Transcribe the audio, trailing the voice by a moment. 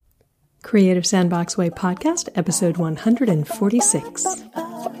Creative Sandbox Way Podcast, episode 146. Creative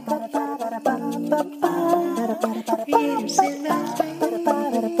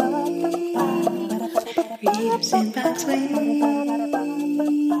Sandbox Way.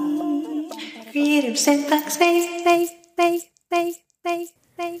 Creative Sandbox Way.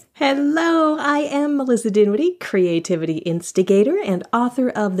 Hello, I am Melissa Dinwiddie, creativity instigator and author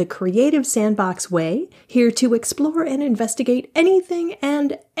of The Creative Sandbox Way, here to explore and investigate anything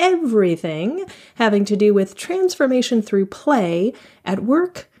and everything having to do with transformation through play at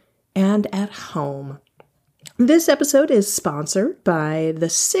work and at home. This episode is sponsored by the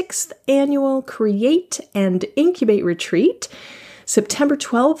 6th Annual Create and Incubate Retreat, September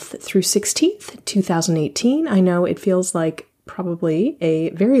 12th through 16th, 2018. I know it feels like probably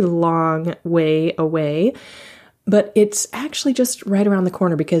a very long way away, but it's actually just right around the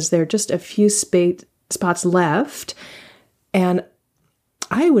corner because there are just a few spots left, and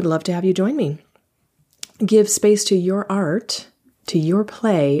I would love to have you join me. Give space to your art, to your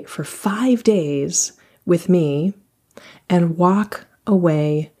play for 5 days with me, and walk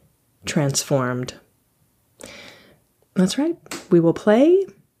away transformed. That's right. We will play,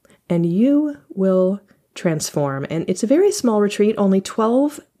 and you will transform. And it's a very small retreat, only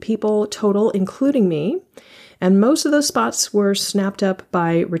 12 people total, including me. And most of those spots were snapped up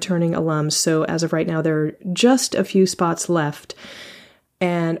by returning alums. So as of right now, there are just a few spots left.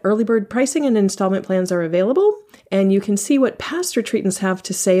 And early bird pricing and installment plans are available. And you can see what past retreatants have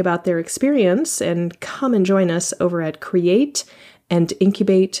to say about their experience and come and join us over at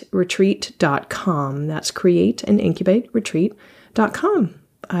createandincubateretreat.com. That's createandincubateretreat.com.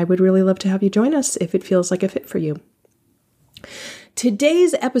 I would really love to have you join us if it feels like a fit for you.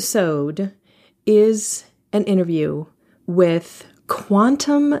 Today's episode is an interview with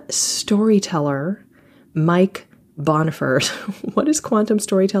quantum storyteller Mike Bonifer. What is quantum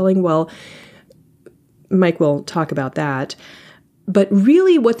storytelling? Well, Mike will talk about that. But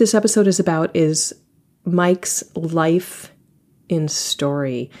really what this episode is about is Mike's life in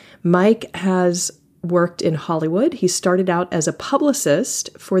story. Mike has worked in Hollywood. He started out as a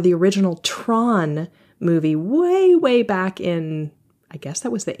publicist for the original Tron movie way back in, I guess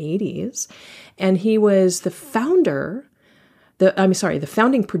that was the 80s. And he was the founding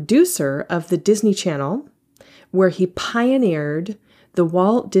producer of the Disney Channel, where he pioneered the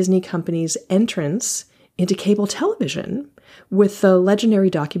Walt Disney Company's entrance into cable television with the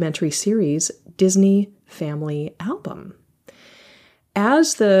legendary documentary series Disney Family Album.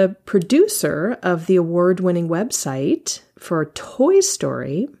 As the producer of the award-winning website for Toy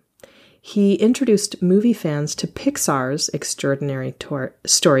Story, he introduced movie fans to Pixar's extraordinary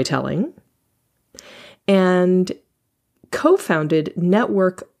storytelling and co-founded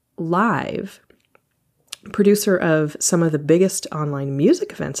Network Live, producer of some of the biggest online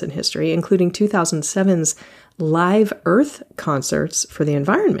music events in history, including 2007's Live Earth concerts for the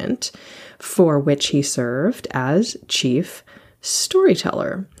environment, for which he served as chief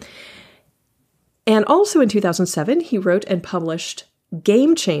storyteller. And also in 2007, he wrote and published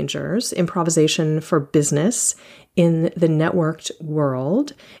Game Changers, Improvisation for Business in the Networked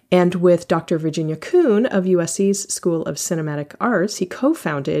World. And with Dr. Virginia Kuhn of USC's School of Cinematic Arts, he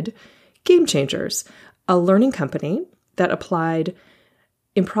co-founded Game Changers, a learning company that applied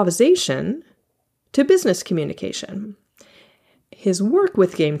improvisation to business communication. His work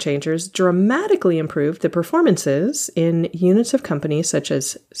with Game Changers dramatically improved the performances in units of companies such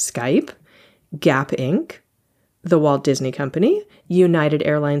as Skype, Gap Inc., the Walt Disney Company, United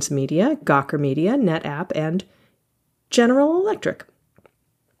Airlines Media, Gawker Media, NetApp, and General Electric.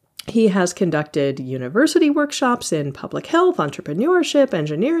 He has conducted university workshops in public health, entrepreneurship,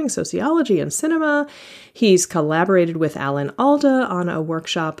 engineering, sociology, and cinema. He's collaborated with Alan Alda on a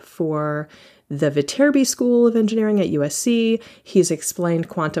workshop for the Viterbi School of Engineering at USC. He's explained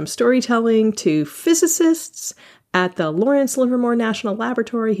quantum storytelling to physicists at the Lawrence Livermore National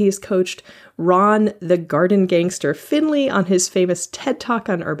Laboratory. He's coached Ron the Garden Gangster Finley on his famous TED Talk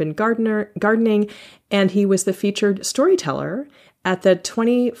on urban gardening, and he was the featured storyteller at the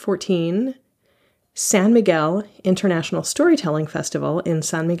 2014 San Miguel International Storytelling Festival in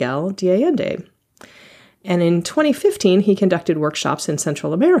San Miguel de Allende. And in 2015, he conducted workshops in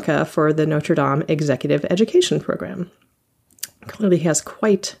Central America for the Notre Dame Executive Education Program. Clearly, he has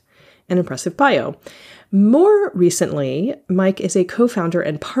quite an impressive bio. More recently, Mike is a co-founder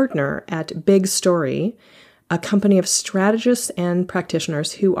and partner at Big Story, a company of strategists and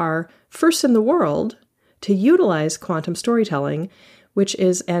practitioners who are first in the world to utilize quantum storytelling, which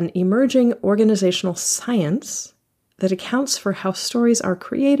is an emerging organizational science that accounts for how stories are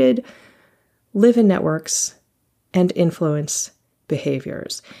created, live in networks, and influence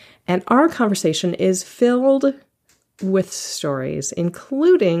behaviors. And our conversation is filled with stories,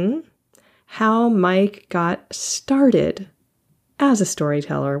 including how Mike got started as a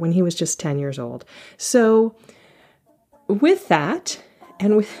storyteller when he was just 10 years old. So with that,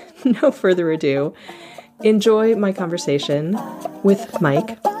 and with no further ado, enjoy my conversation with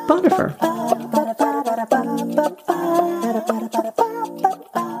Mike Bonifer.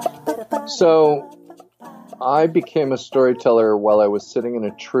 So I became a storyteller while I was sitting in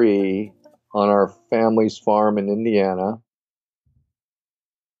a tree on our family's farm in Indiana.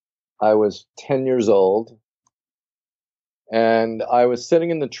 I was 10 years old, and I was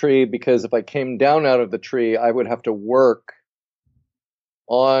sitting in the tree because if I came down out of the tree, I would have to work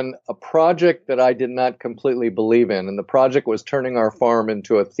on a project that I did not completely believe in. And the project was turning our farm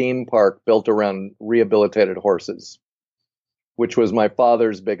into a theme park built around rehabilitated horses, which was my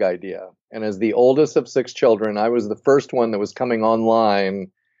father's big idea. And as the oldest of 6 children, I was the first one that was coming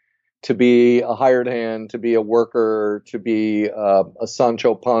online to be a hired hand, to be a worker, to be a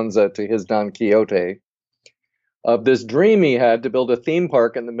Sancho Panza to his Don Quixote, of this dream he had to build a theme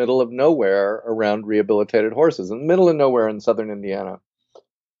park in the middle of nowhere around rehabilitated horses, in the middle of nowhere in southern Indiana.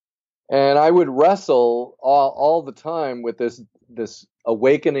 And I would wrestle all the time with this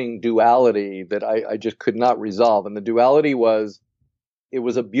awakening duality that I just could not resolve. And the duality was, it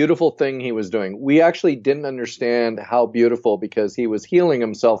was a beautiful thing he was doing. We actually didn't understand how beautiful because he was healing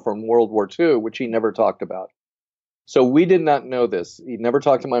himself from World War II, which he never talked about. So we did not know this. He never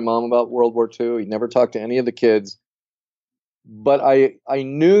talked to my mom about World War II. He never talked to any of the kids. But I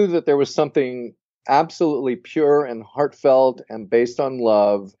knew that there was something absolutely pure and heartfelt and based on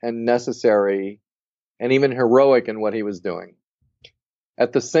love and necessary and even heroic in what he was doing.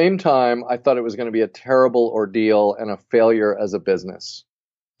 At the same time, I thought it was going to be a terrible ordeal and a failure as a business.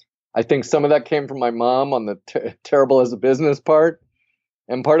 I think some of that came from my mom on the terrible as a business part,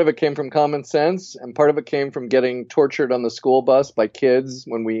 and part of it came from common sense, and part of it came from getting tortured on the school bus by kids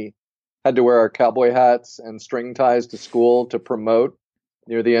when we had to wear our cowboy hats and string ties to school to promote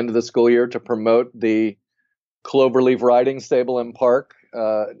near the end of the school year, to promote the cloverleaf riding stable and park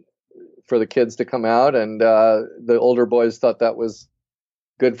for the kids to come out. And the older boys thought that was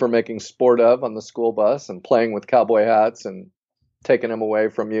good for making sport of on the school bus and playing with cowboy hats and taking them away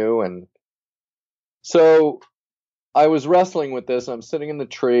from you. And so I was wrestling with this. I'm sitting in the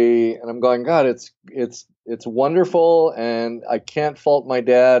tree and I'm going, God, it's wonderful, and I can't fault my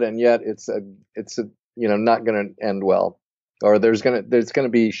dad, and yet it's not going to end well. Or there's gonna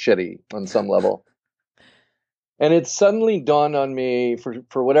be shitty on some level. And it suddenly dawned on me,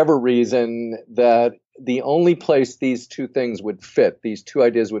 for whatever reason, that the only place these two things would fit, these two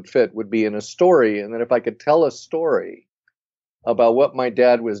ideas would fit, would be in a story. And that if I could tell a story about what my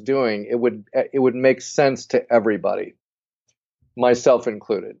dad was doing, it would make sense to everybody, myself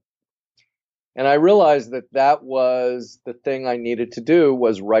included. And I realized that was the thing I needed to do,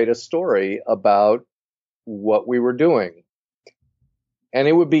 was write a story about what we were doing. And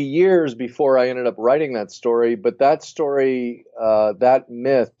it would be years before I ended up writing that story, but that story, that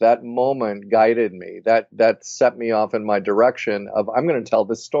myth, that moment guided me. That set me off in my direction of, I'm going to tell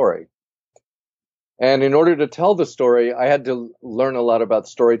this story. And in order to tell the story, I had to learn a lot about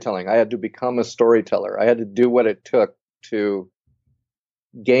storytelling. I had to become a storyteller. I had to do what it took to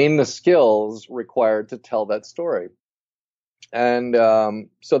gain the skills required to tell that story. And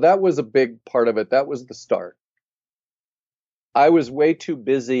so that was a big part of it. That was the start. I was way too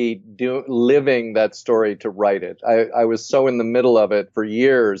busy living that story to write it. I was so in the middle of it for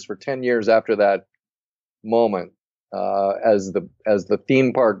years, for 10 years after that moment, as the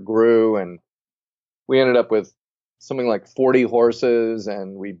theme park grew, and we ended up with something like 40 horses,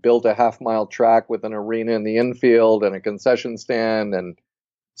 and we built a half-mile track with an arena in the infield and a concession stand and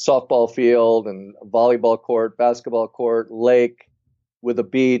softball field and a volleyball court, basketball court, lake with a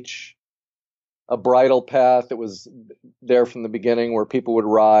beach, a bridle path that was there from the beginning where people would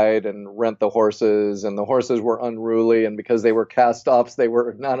ride and rent the horses, and the horses were unruly, and because they were cast-offs, they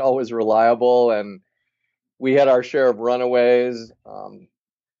were not always reliable, and we had our share of runaways,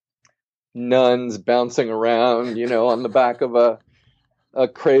 nuns bouncing around, on the back of a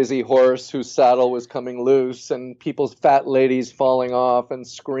crazy horse whose saddle was coming loose, and people's fat ladies falling off and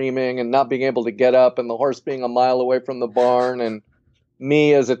screaming and not being able to get up, and the horse being a mile away from the barn, and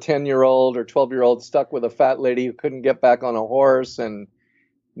me as a 10-year-old or 12-year-old stuck with a fat lady who couldn't get back on a horse, and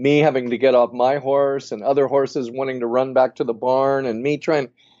me having to get off my horse, and other horses wanting to run back to the barn, and me trying,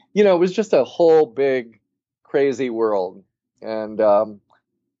 it was just a whole big crazy world. And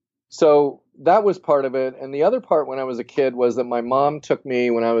so that was part of it. And the other part when I was a kid was that my mom took me,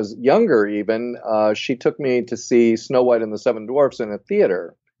 when I was younger even, she took me to see Snow White and the Seven Dwarfs in a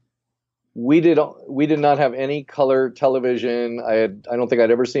theater. We did not have any color television. I don't think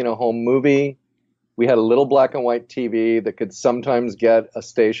I'd ever seen a home movie. We had a little black and white TV that could sometimes get a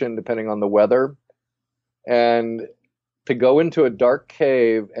station depending on the weather. And to go into a dark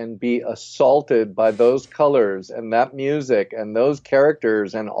cave and be assaulted by those colors and that music and those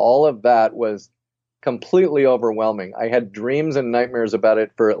characters and all of that was completely overwhelming. I had dreams and nightmares about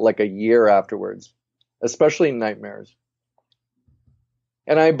it for like a year afterwards, especially nightmares.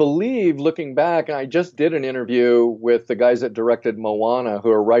 And I believe, looking back, and I just did an interview with the guys that directed Moana,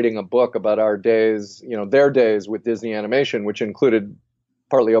 who are writing a book about our days, their days with Disney animation, which included,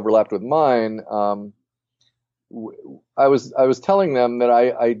 partly overlapped with mine. I was telling them that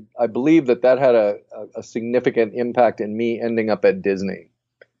I believe that had a significant impact in me ending up at Disney,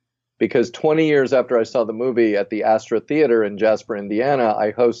 because 20 years after I saw the movie at the Astra Theater in Jasper, Indiana,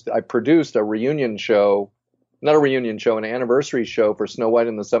 I produced a reunion show, not a reunion show, an anniversary show for Snow White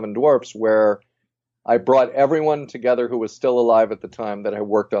and the Seven Dwarfs, where I brought everyone together who was still alive at the time that had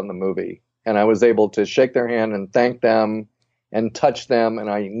worked on the movie, and I was able to shake their hand and thank them and touch them,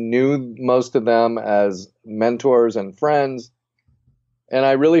 and I knew most of them as mentors and friends. And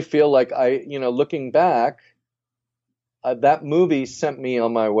I really feel like looking back, that movie sent me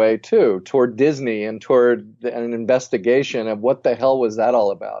on my way too, toward Disney and toward an investigation of what the hell was that all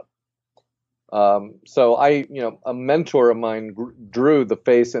about. So a mentor of mine drew the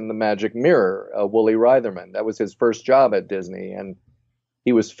face in the magic mirror, Wooly Reitherman. That was his first job at Disney, and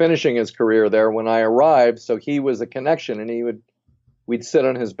he was finishing his career there when I arrived, so he was a connection, and we'd sit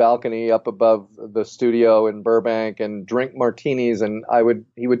on his balcony up above the studio in Burbank and drink martinis, and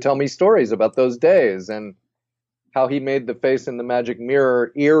he would tell me stories about those days and how he made the face in the magic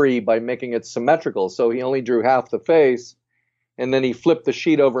mirror eerie by making it symmetrical. So he only drew half the face, and then he flipped the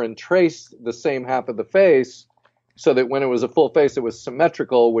sheet over and traced the same half of the face so that when it was a full face, it was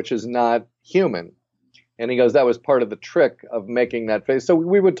symmetrical, which is not human. And he goes, that was part of the trick of making that face. So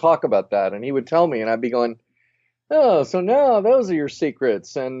we would talk about that, and he would tell me, and I'd be going, oh, so now those are your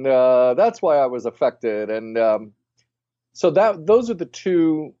secrets, and that's why I was affected. And so those are the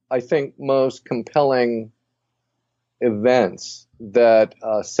two, I think, most compelling events that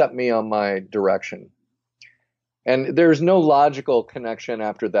set me on my direction. And there's no logical connection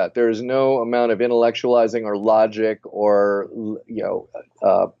after that. There is no amount of intellectualizing or logic or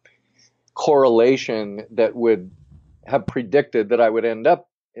correlation that would have predicted that I would end up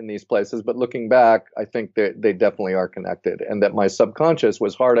in these places. But looking back, I think that they definitely are connected, and that my subconscious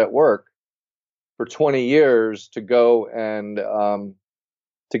was hard at work for 20 years to go and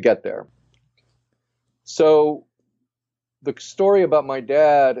to get there. So the story about my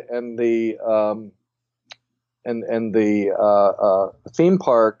dad and the theme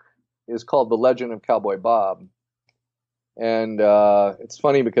park is called The Legend of Cowboy Bob. And it's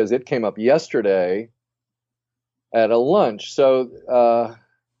funny because it came up yesterday at a lunch. So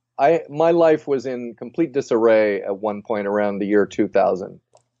my life was in complete disarray at one point around the year 2000.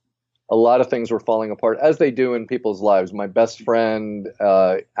 A lot of things were falling apart, as they do in people's lives. My best friend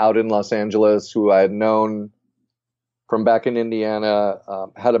out in Los Angeles, who I had known from back in Indiana,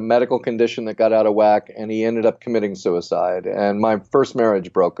 had a medical condition that got out of whack, and he ended up committing suicide. And my first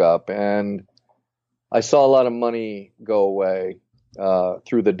marriage broke up, and I saw a lot of money go away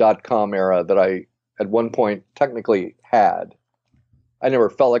through the .com era that I, at one point, technically had. I never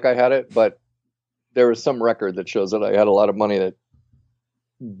felt like I had it, but there was some record that shows that I had a lot of money that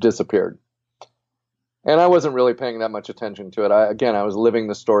disappeared. And I wasn't really paying that much attention to it. I was living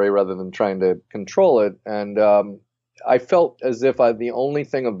the story rather than trying to control it. And I felt as if the only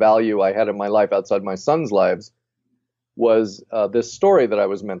thing of value I had in my life outside my son's lives was this story that I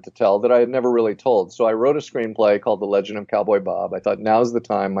was meant to tell that I had never really told. So I wrote a screenplay called The Legend of Cowboy Bob. I thought, now's the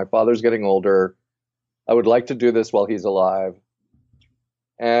time. My father's getting older. I would like to do this while he's alive.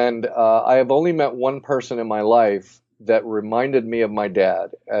 And I have only met one person in my life that reminded me of my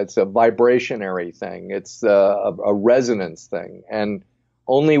dad. It's a vibrationary thing. It's a resonance thing. And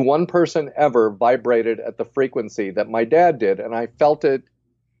only one person ever vibrated at the frequency that my dad did. And I felt it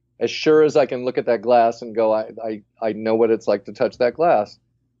as sure as I can look at that glass and go, I know what it's like to touch that glass.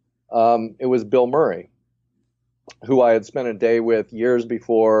 It was Bill Murray, who I had spent a day with years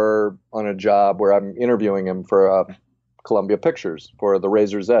before on a job where I'm interviewing him for Columbia Pictures for The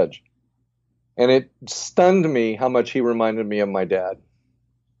Razor's Edge. And it stunned me how much he reminded me of my dad.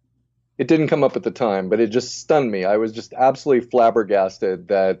 It didn't come up at the time, but it just stunned me. I was just absolutely flabbergasted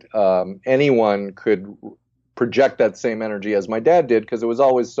that anyone could project that same energy as my dad did, because it was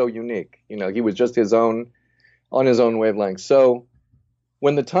always so unique. He was just on his own wavelength. So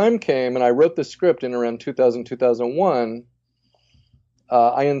when the time came and I wrote the script in around 2000, 2001,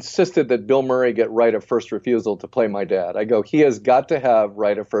 I insisted that Bill Murray get right of first refusal to play my dad. I go, he has got to have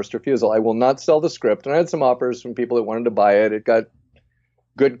right of first refusal. I will not sell the script. And I had some offers from people that wanted to buy it. It got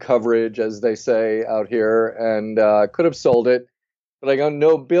good coverage, as they say out here, and could have sold it. But I go,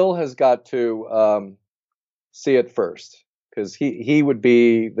 no, Bill has got to see it first, because he would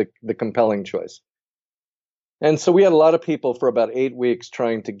be the compelling choice. And so we had a lot of people for about 8 weeks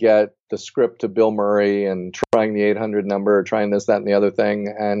trying to get the script to Bill Murray and trying the 800 number, trying this, that, and the other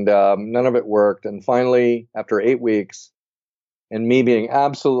thing. And none of it worked. And finally, after 8 weeks, and me being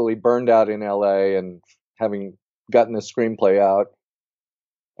absolutely burned out in LA and having gotten the screenplay out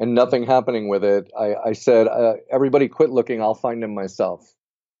and nothing happening with it, I said, everybody quit looking, I'll find him myself.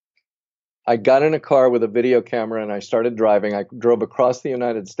 I got in a car with a video camera and I started driving. I drove across the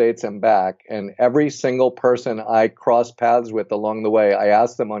United States and back, and every single person I crossed paths with along the way, I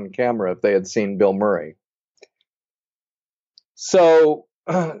asked them on camera if they had seen Bill Murray. So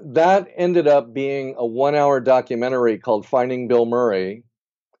that ended up being a 1-hour documentary called Finding Bill Murray.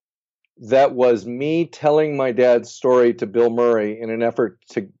 That was me telling my dad's story to Bill Murray in an effort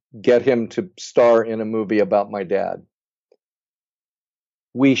to get him to star in a movie about my dad.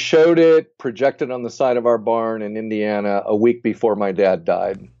 We showed it, projected on the side of our barn in Indiana a week before my dad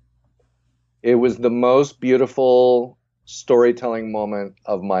died. It was the most beautiful storytelling moment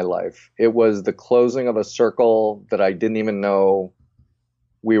of my life. It was the closing of a circle that I didn't even know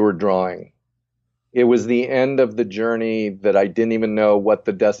we were drawing. It was the end of the journey that I didn't even know what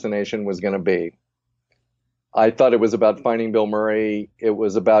the destination was going to be. I thought it was about finding Bill Murray. It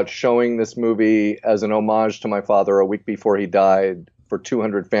was about showing this movie as an homage to my father a week before he died, for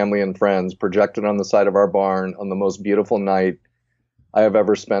 200 family and friends, projected on the side of our barn on the most beautiful night I have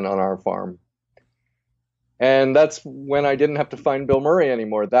ever spent on our farm. And that's when I didn't have to find Bill Murray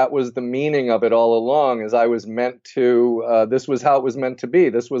anymore. That was the meaning of it all along, as I was meant to, this was how it was meant to be.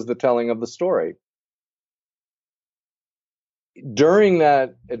 This was the telling of the story. During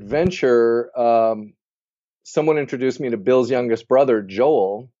that adventure, someone introduced me to Bill's youngest brother,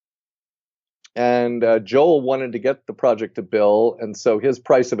 Joel. And Joel wanted to get the project to Bill, and so his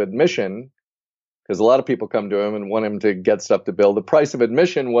price of admission, because a lot of people come to him and want him to get stuff to Bill, the price of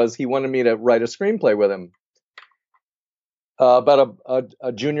admission was he wanted me to write a screenplay with him about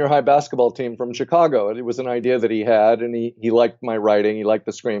a junior high basketball team from Chicago. It was an idea that he had, and he liked my writing, he liked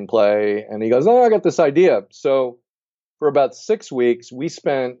the screenplay, and he goes, oh, I got this idea. So for about 6 weeks, we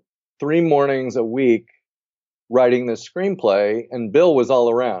spent 3 mornings a week writing this screenplay, and Bill was all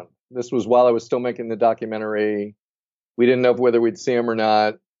around. This was while I was still making the documentary. We didn't know whether we'd see him or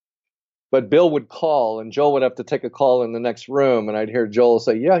not. But Bill would call, and Joel would have to take a call in the next room, and I'd hear Joel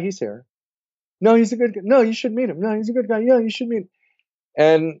say, yeah, he's here. No, he's a good guy. No, you should meet him. No, he's a good guy. Yeah, you should meet him.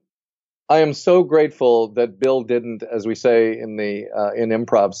 And I am so grateful that Bill didn't, as we say in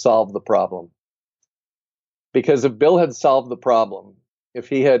improv, solve the problem. Because if Bill had solved the problem, if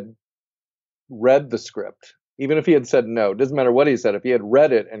he had read the script, even if he had said no, it doesn't matter what he said, if he had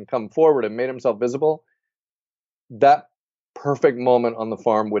read it and come forward and made himself visible, that perfect moment on the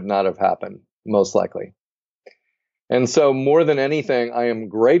farm would not have happened, most likely. And so more than anything, I am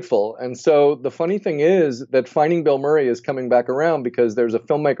grateful. And so the funny thing is that Finding Bill Murray is coming back around, because there's a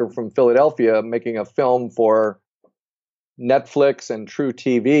filmmaker from Philadelphia making a film for Netflix and True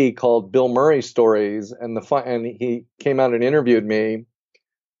TV called Bill Murray Stories. And he came out and interviewed me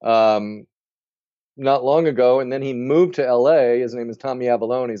not long ago, and then he moved to LA. His name is Tommy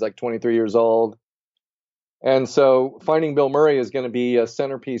Avalone. He's like 23 years old. And so Finding Bill Murray is going to be a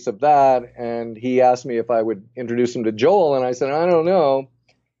centerpiece of that. And he asked me if I would introduce him to Joel. And I said, I don't know.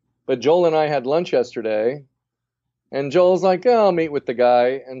 But Joel and I had lunch yesterday. And Joel's like, oh, I'll meet with the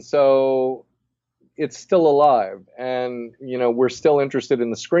guy. And so it's still alive. And, we're still interested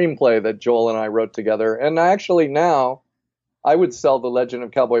in the screenplay that Joel and I wrote together. And actually now, I would sell The Legend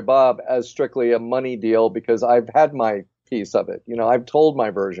of Cowboy Bob as strictly a money deal, because I've had my piece of it. I've told my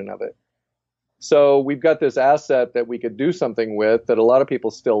version of it. So we've got this asset that we could do something with that a lot of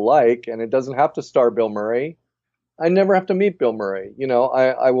people still like, and it doesn't have to star Bill Murray. I never have to meet Bill Murray.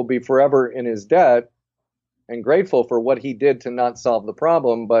 I will be forever in his debt and grateful for what he did to not solve the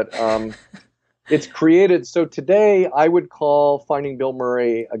problem. But it's created. So today I would call Finding Bill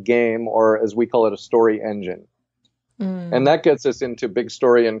Murray a game, or as we call it, a story engine. And that gets us into big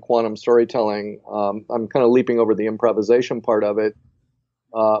story and quantum storytelling. I'm kind of leaping over the improvisation part of it.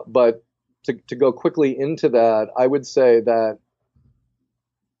 But to go quickly into that, I would say that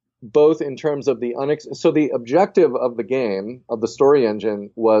both in terms of so the objective of the game, of the story engine,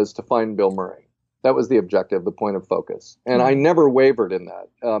 was to find Bill Murray. That was the objective, the point of focus. And I never wavered in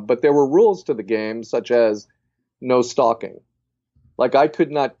that. But there were rules to the game, such as no stalking. Like, I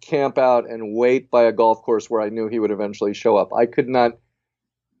could not camp out and wait by a golf course where I knew he would eventually show up. I could not.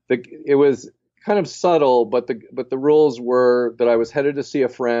 It was kind of subtle, but the rules were that I was headed to see a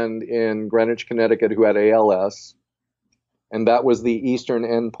friend in Greenwich, Connecticut, who had ALS, and that was the eastern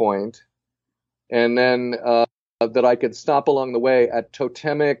endpoint. And then that I could stop along the way at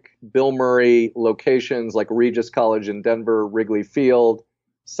totemic Bill Murray locations like Regis College in Denver, Wrigley Field,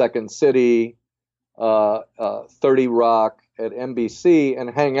 Second City, 30 Rock at NBC, and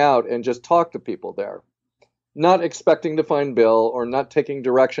hang out and just talk to people there. Not expecting to find Bill or not taking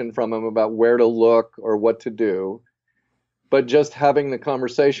direction from him about where to look or what to do, but just having the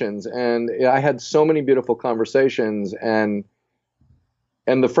conversations. And I had so many beautiful conversations, and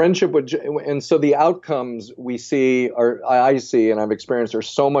the friendship would, and so the outcomes we see, or I see and I've experienced, are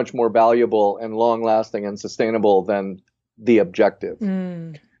so much more valuable and long lasting and sustainable than the objective.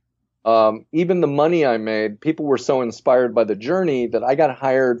 Even the money I made, people were so inspired by the journey that I got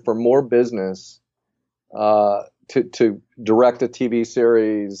hired for more business to direct a TV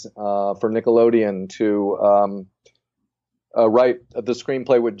series for Nickelodeon, to write the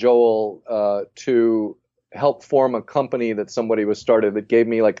screenplay with Joel, to help form a company that somebody was started that gave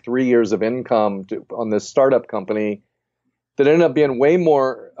me like 3 years of income on this startup company that ended up being way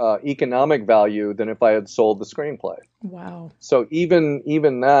more economic value than if I had sold the screenplay. Wow. So even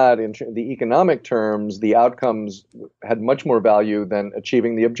that, in the economic terms, the outcomes had much more value than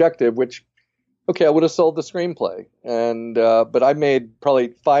achieving the objective, which, okay, I would have sold the screenplay. And but I made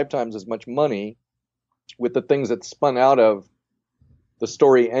probably 5 times as much money with the things that spun out of the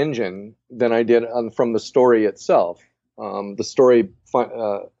story engine than I did from the story itself. The story,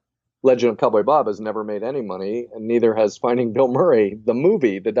 Legend of Cowboy Bob, has never made any money, and neither has Finding Bill Murray, the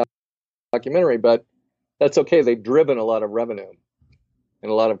movie, the documentary, but that's okay. They've driven a lot of revenue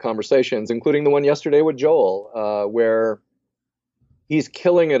and a lot of conversations, including the one yesterday with Joel, where he's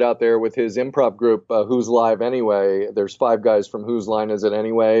killing it out there with his improv group, Who's Live Anyway. There's 5 guys from Whose Line Is It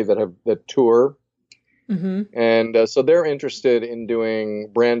Anyway that tour. Mm-hmm. And so they're interested in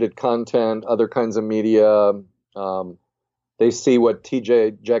doing branded content, other kinds of media. They see what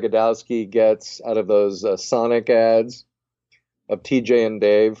TJ Jagodowski gets out of those Sonic ads of TJ and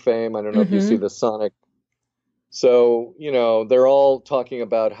Dave fame. I don't know if you see the Sonic. So, they're all talking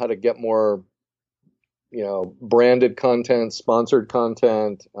about how to get more, branded content, sponsored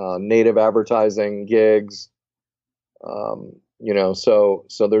content, native advertising gigs. So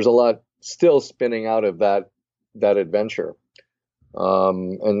there's a lot still spinning out of that adventure.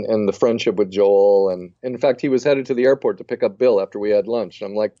 And the friendship with Joel. And in fact, he was headed to the airport to pick up Bill after we had lunch.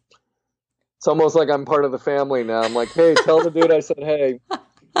 And I'm like, it's almost like I'm part of the family now. I'm like, hey, tell the dude I said, hey.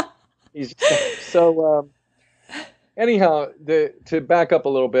 He's so, anyhow, to back up a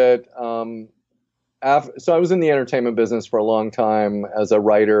little bit, so I was in the entertainment business for a long time as a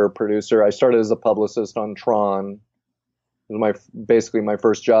writer, producer. I started as a publicist on Tron. It was basically my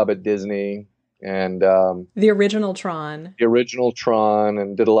first job at Disney. And the original Tron.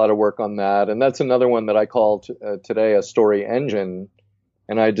 And did a lot of work on that. And that's another one that I call today a story engine.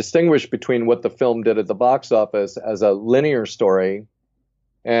 And I distinguish between what the film did at the box office as a linear story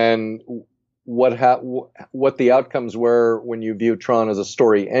and what the outcomes were when you view Tron as a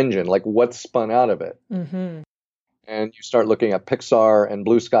story engine, like what spun out of it. Mm-hmm. And you start looking at Pixar and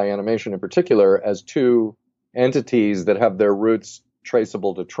Blue Sky Animation in particular as 2 entities that have their roots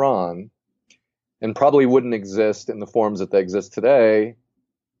traceable to Tron, and probably wouldn't exist in the forms that they exist today,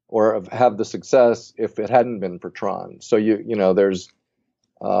 or have the success if it hadn't been for Tron. So there's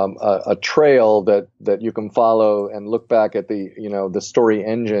a trail that you can follow and look back at the story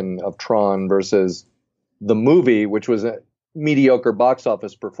engine of Tron versus the movie, which was a mediocre box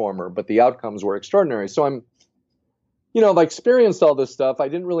office performer, but the outcomes were extraordinary. So I've experienced all this stuff. I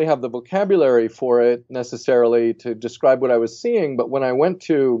didn't really have the vocabulary for it necessarily to describe what I was seeing, but when I went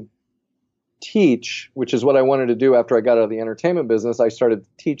to teach, which is what I wanted to do after I got out of the entertainment business, I started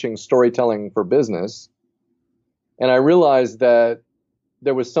teaching storytelling for business. And I realized that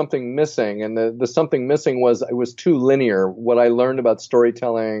there was something missing. And the something missing was it was too linear. What I learned about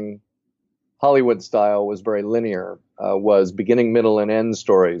storytelling, Hollywood style, was very linear, was beginning, middle, and end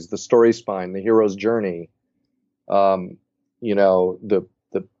stories, the story spine, the hero's journey, the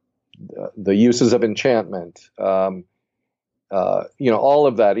uses of enchantment, all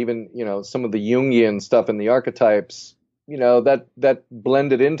of that, even, some of the Jungian stuff and the archetypes, that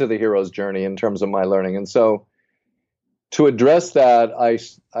blended into the hero's journey in terms of my learning. And so to address that,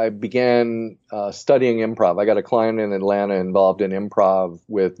 I began studying improv. I got a client in Atlanta involved in improv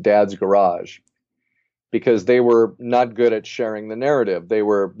with Dad's Garage because they were not good at sharing the narrative. There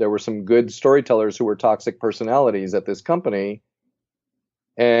were some good storytellers who were toxic personalities at this company.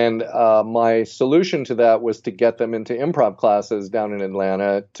 And my solution to that was to get them into improv classes down in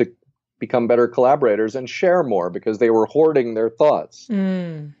Atlanta to become better collaborators and share more because they were hoarding their thoughts.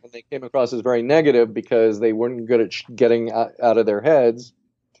 And they came across as very negative because they weren't good at getting out of their heads.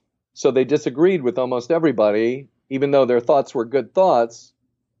 So they disagreed with almost everybody, even though their thoughts were good thoughts.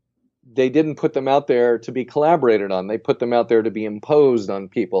 They didn't put them out there to be collaborated on. They put them out there to be imposed on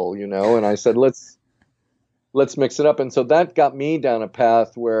people, you know. And I said, let's mix it up. And so that got me down a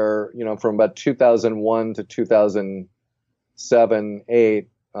path where, you know, from about 2001 to 2007, 8,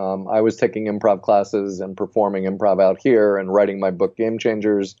 I was taking improv classes and performing improv out here and writing my book Game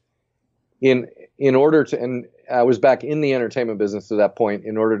Changers in order to, and I was back in the entertainment business at that point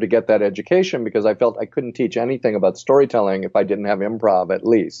in order to get that education because I felt I couldn't teach anything about storytelling if I didn't have improv at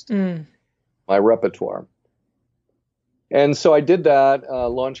least, my repertoire. And so I did that,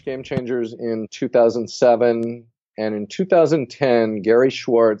 launched Game Changers in 2007. And in 2010, Gary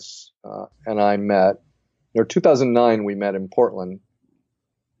Schwartz and I met, or 2009, we met in Portland.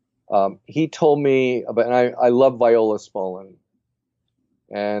 He told me about, and I love Viola Spolin.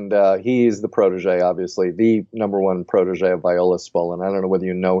 And he's the protege, obviously, the number one protege of Viola Spolin. I don't know whether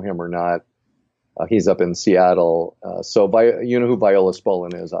you know him or not. He's up in Seattle. So you know who Viola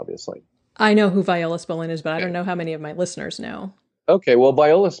Spolin is, obviously. I know who Viola Spolin is, but I don't know how many of my listeners know. Okay, well,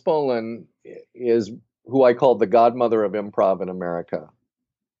 Viola Spolin is who I call the godmother of improv in America.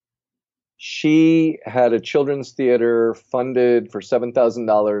 She had a children's theater funded for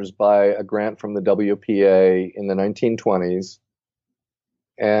 $7,000 by a grant from the WPA in the 1920s.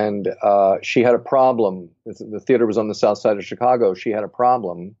 And she had a problem. The theater was on the south side of Chicago. She had a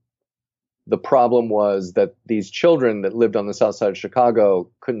problem. The problem was that these children that lived on the south side of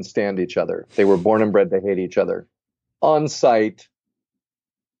Chicago couldn't stand each other. They were born and bred to hate each other. On site,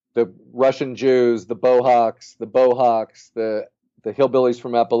 the Russian Jews, the Bohawks, the hillbillies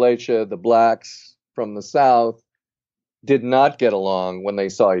from Appalachia, the blacks from the South did not get along when they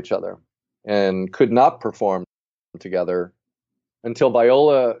saw each other and could not perform together until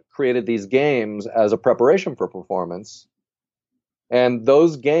Viola created these games as a preparation for performance. And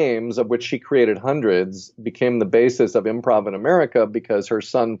those games, of which she created hundreds, became the basis of improv in America because her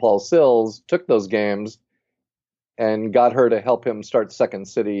son, Paul Sills, took those games and got her to help him start Second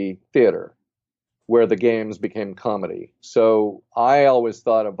City Theater, where the games became comedy. So I always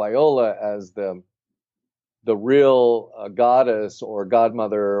thought of Viola as the real goddess or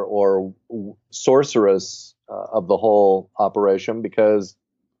godmother or sorceress of the whole operation because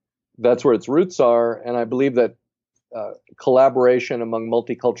that's where its roots are. And I believe that collaboration among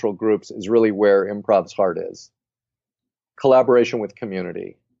multicultural groups is really where improv's heart is. Collaboration with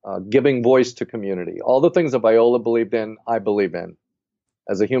community, giving voice to community. All the things that Viola believed in, I believe in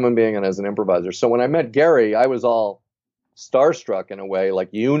as a human being and as an improviser. So when I met Gary, I was all starstruck in a way, like,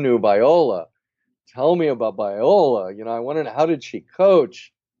 you knew Viola. Tell me about Viola. You know, I want to know, how did she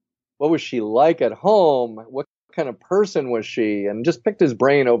coach? What was she like at home? What kind of person was she? And just picked his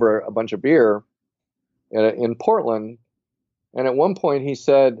brain over a bunch of beer in Portland. And at one point he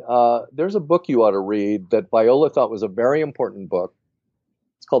said, there's a book you ought to read that Viola thought was a very important book.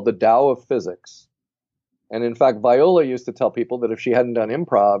 It's called The Tao of Physics. And in fact, Viola used to tell people that if she hadn't done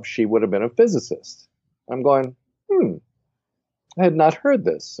improv, she would have been a physicist. I'm going, I had not heard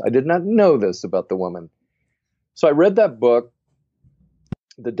this. I did not know this about the woman. So I read that book,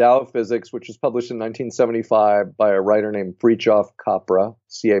 The Tao of Physics, which was published in 1975 by a writer named Fritjof Capra,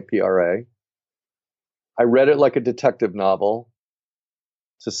 C-A-P-R-A. I read it like a detective novel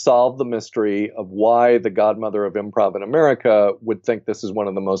to solve the mystery of why the godmother of improv in America would think this is one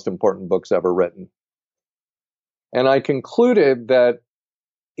of the most important books ever written. And I concluded that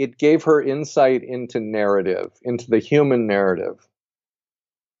it gave her insight into narrative, into the human narrative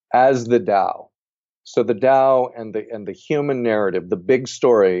as the Tao. So the Tao and the human narrative, the big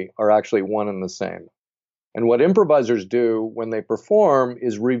story, are actually one and the same. And what improvisers do when they perform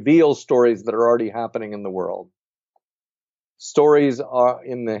is reveal stories that are already happening in the world. Stories are,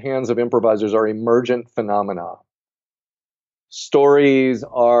 in the hands of improvisers, are emergent phenomena. Stories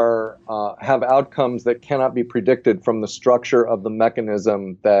are have outcomes that cannot be predicted from the structure of the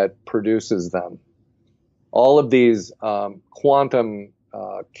mechanism that produces them. All of these quantum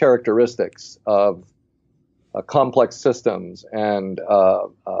characteristics of complex systems and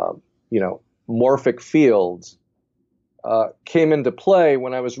morphic fields came into play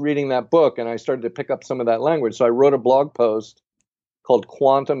when I was reading that book, and I started to pick up some of that language. So I wrote a blog post called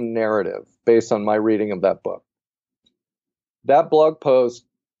Quantum Narrative based on my reading of that book. That blog post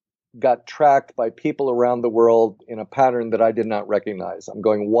got tracked by people around the world in a pattern that I did not recognize. I'm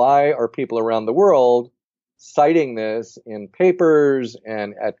going, why are people around the world citing this in papers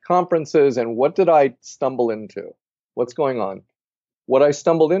and at conferences? And what did I stumble into? What's going on? What I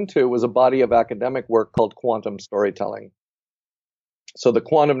stumbled into was a body of academic work called quantum storytelling. So the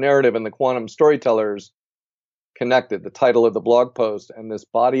quantum narrative and the quantum storytellers connected, the title of the blog post, and this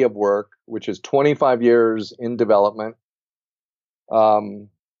body of work, which is 25 years in development. Hang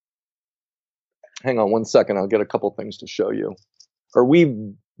on one second. I'll get a couple things to show you. Are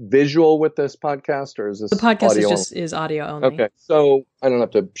we visual with this podcast, or is this the podcast audio is audio only? Okay, so I don't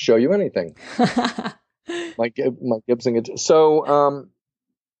have to show you anything. my Gibson. So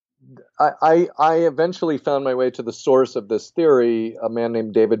I eventually found my way to the source of this theory, a man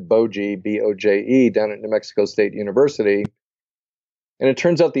named David Boje, B-O-J-E, down at New Mexico State University. And it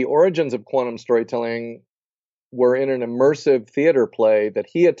turns out the origins of quantum storytelling were in an immersive theater play that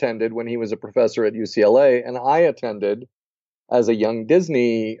he attended when he was a professor at UCLA, and I attended as a young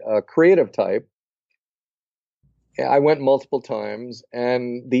Disney creative type. I went multiple times,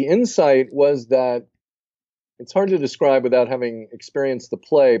 and the insight was that it's hard to describe without having experienced the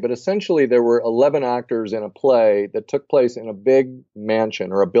play, but essentially there were 11 actors in a play that took place in a big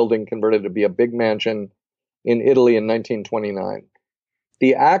mansion, or a building converted to be a big mansion in Italy in 1929.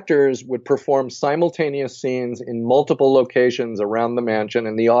 The actors would perform simultaneous scenes in multiple locations around the mansion,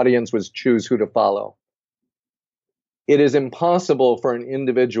 and the audience would choose who to follow. It is impossible for an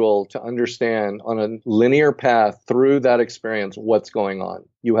individual to understand on a linear path through that experience what's going on.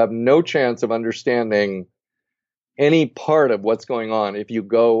 You have no chance of understanding any part of what's going on if you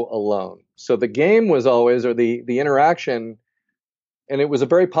go alone. So the game was always, or the interaction, and it was a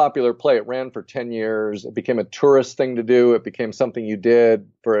very popular play. It ran for 10 years. It became a tourist thing to do. It became something you did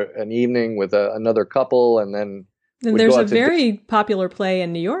for an evening with another couple, and then there's a very popular play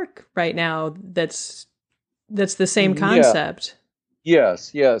in New York right now that's the same concept. Yeah.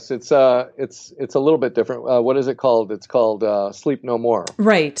 Yes. It's a little bit different. What is it called? It's called Sleep No More.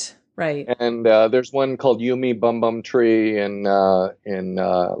 Right. And there's one called You Me Bum Bum Tree in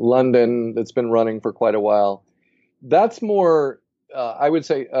London that's been running for quite a while. That's more. I would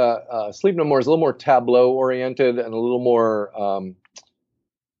say Sleep No More is a little more tableau oriented and a little more,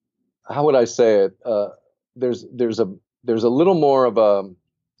 how would I say it? There's a little more of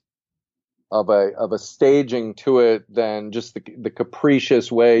a staging to it than just the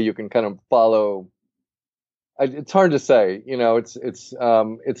capricious way you can kind of follow. It's hard to say,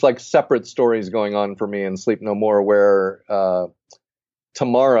 it's like separate stories going on for me in Sleep No More, where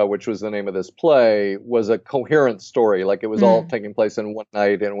Tamara, which was the name of this play, was a coherent story. Like it was all taking place in one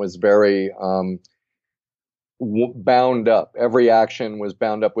night, and it was very bound up. Every action was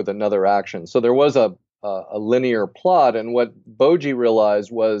bound up with another action. So there was a linear plot. And what Boje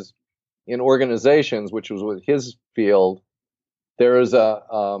realized was in organizations, which was with his field, there is a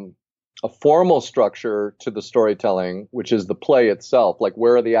formal structure to the storytelling, which is the play itself. Like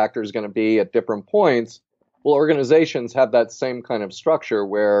where are the actors going to be at different points? Well, organizations have that same kind of structure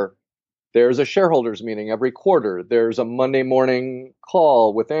where there's a shareholders meeting every quarter. There's a Monday morning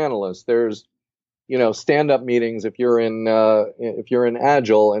call with analysts. There's, stand-up meetings if you're in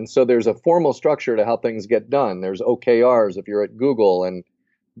Agile. And so there's a formal structure to how things get done. There's OKRs if you're at Google, and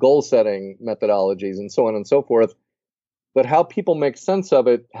goal setting methodologies, and so on and so forth. But how people make sense of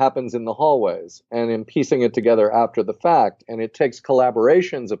it happens in the hallways and in piecing it together after the fact. And it takes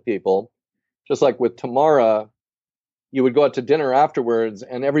collaborations of people. Just like with Tamara, you would go out to dinner afterwards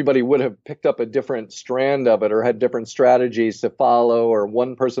and everybody would have picked up a different strand of it or had different strategies to follow, or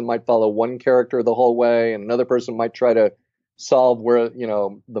one person might follow one character the whole way and another person might try to solve where,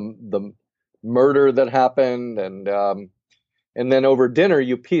 the murder that happened. And then over dinner,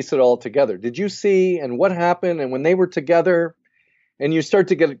 you piece it all together. Did you see and what happened and when they were together? And you start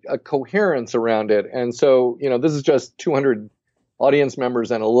to get a coherence around it. And so, this is just 200 audience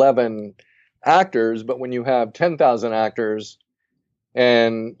members and 11 actors, but when you have 10,000 actors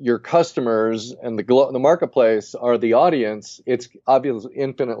and your customers and the marketplace are the audience, it's obviously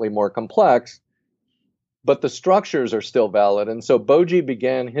infinitely more complex, but the structures are still valid. And so Boje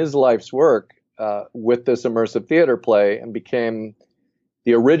began his life's work with this immersive theater play and became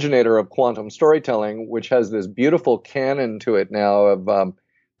the originator of quantum storytelling, which has this beautiful canon to it now of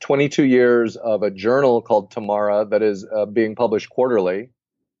 22 years of a journal called Tamara that is being published quarterly.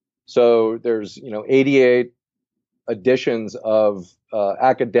 So there's 88 editions of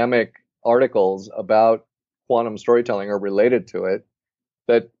academic articles about quantum storytelling are related to it,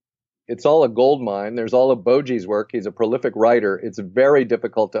 that it's all a gold mine. There's all of Boji's work. He's a prolific writer. It's very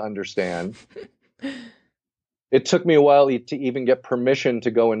difficult to understand. It took me a while to even get permission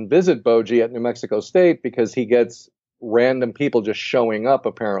to go and visit Boji at New Mexico State, because he gets random people just showing up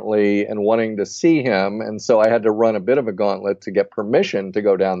apparently and wanting to see him. And so I had to run a bit of a gauntlet to get permission to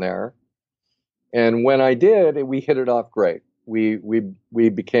go down there. And when I did, we hit it off great. We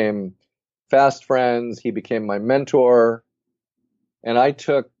became fast friends. He became my mentor. And I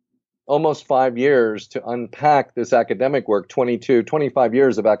took almost 5 years to unpack this academic work, 25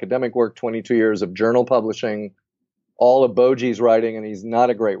 years of academic work, 22 years of journal publishing, all of Boji's writing. And he's not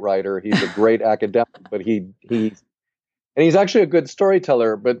a great writer. He's a great academic, but he's actually a good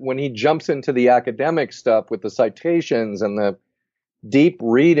storyteller. But when he jumps into the academic stuff with the citations and the deep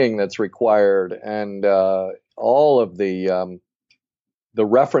reading that's required, and all of the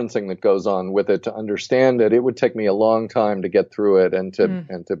referencing that goes on with it to understand it, it would take me a long time to get through it and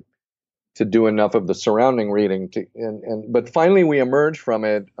to do enough of the surrounding reading but finally we emerged from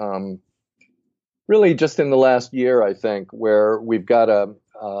it really just in the last year, I think, where we've got a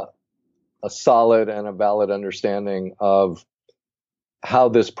solid and a valid understanding of how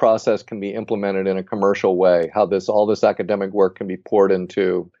this process can be implemented in a commercial way, how all this academic work can be poured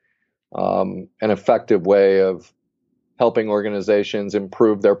into an effective way of helping organizations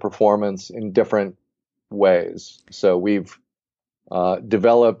improve their performance in different ways. So we've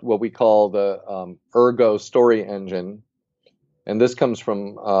developed what we call the Ergo story engine. And this comes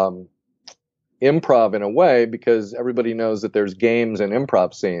from improv in a way, because everybody knows that there's games and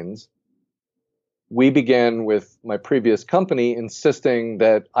improv scenes. We began with my previous company insisting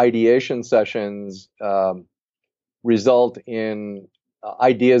that ideation sessions result in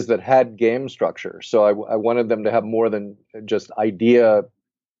ideas that had game structure. So I wanted them to have more than just idea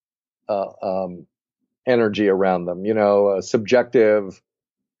energy around them, subjective,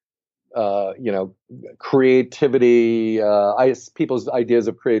 creativity, people's ideas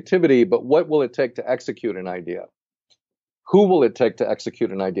of creativity, but what will it take to execute an idea? Who will it take to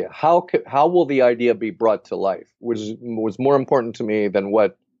execute an idea? How will the idea be brought to life? Which was more important to me than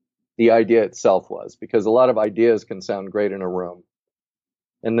what the idea itself was, because a lot of ideas can sound great in a room.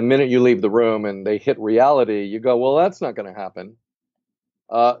 And the minute you leave the room and they hit reality, you go, well, that's not going to happen.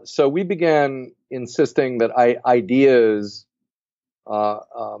 So we began insisting that ideas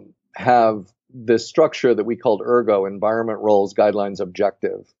have this structure that we called Ergo, environment, roles, guidelines,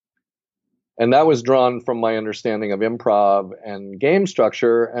 objective. And that was drawn from my understanding of improv and game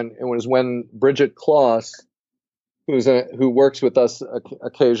structure. And it was when Bridget Kloss, who works with us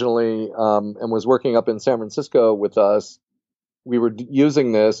occasionally and was working up in San Francisco with us, we were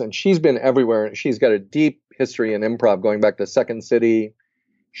using this, and she's been everywhere. She's got a deep history in improv going back to Second City.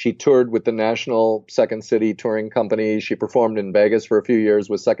 She toured with the national Second City touring company. She performed in Vegas for a few years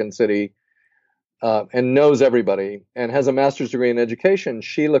with Second City, and knows everybody and has a master's degree in education.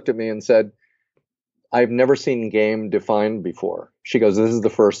 She looked at me and said, I've never seen game defined before. She goes, this is the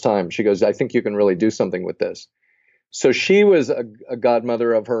first time. She goes, I think you can really do something with this. So she was a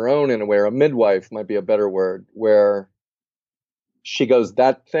godmother of her own in a way, or a midwife might be a better word, where she goes,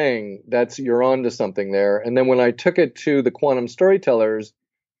 you're on to something there. And then when I took it to the quantum storytellers,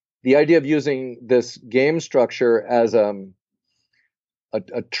 the idea of using this game structure as a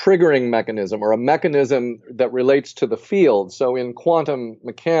triggering mechanism, or a mechanism that relates to the field. So in quantum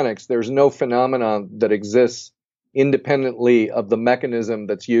mechanics, there's no phenomenon that exists independently of the mechanism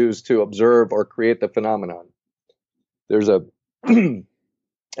that's used to observe or create the phenomenon. There's a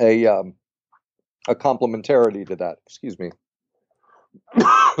complementarity to that. Excuse me.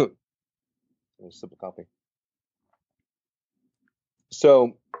 A sip of coffee.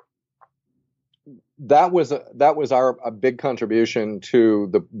 So that was a big contribution to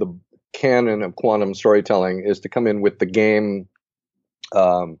the canon of quantum storytelling, is to come in with the game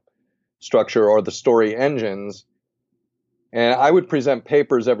structure or the story engines. And I would present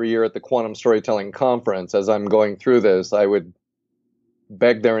papers every year at the Quantum Storytelling Conference. As I'm going through this, I would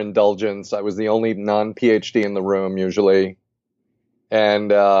beg their indulgence. I was the only non-PhD in the room usually,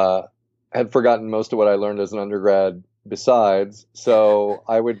 and had forgotten most of what I learned as an undergrad besides. So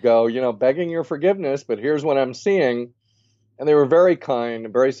I would go, begging your forgiveness, but here's what I'm seeing. And they were very kind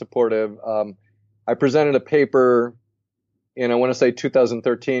and very supportive. I presented a paper in, I want to say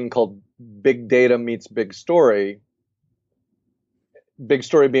 2013, called Big Data Meets Big Story. Big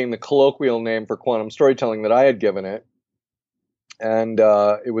Story being the colloquial name for quantum storytelling that I had given it. And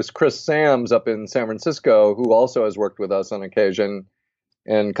it was Chris Sams up in San Francisco, who also has worked with us on occasion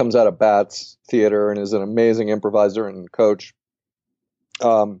and comes out of Bats Theater and is an amazing improviser and coach.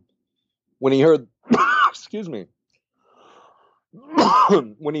 When he heard excuse me,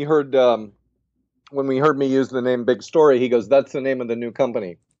 when he heard when we heard me use the name Big Story, he goes, "That's the name of the new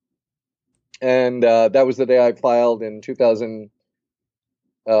company." And that was the day I filed in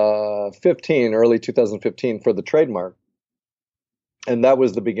 2015, early 2015, for the trademark. And that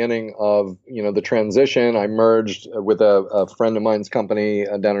was the beginning of, the transition. I merged with a friend of mine's company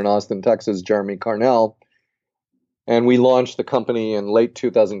down in Austin, Texas, Jeremy Carnell, and we launched the company in late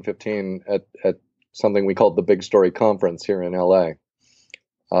 2015 at something we called the Big Story Conference here in LA.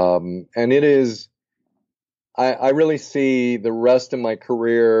 And it is, I really see the rest of my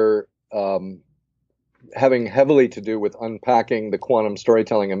career having heavily to do with unpacking the quantum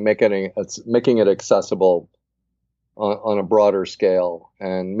storytelling and making it accessible on a broader scale,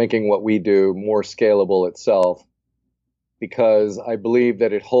 and making what we do more scalable itself, because I believe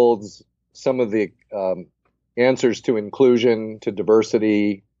that it holds some of the answers to inclusion, to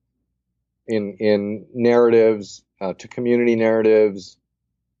diversity in narratives, to community narratives,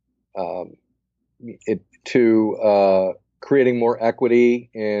 to creating more equity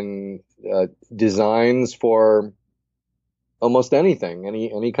in designs for almost anything,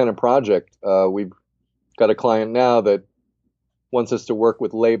 any kind of project. We've got a client now that wants us to work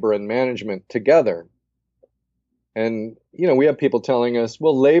with labor and management together. And, we have people telling us,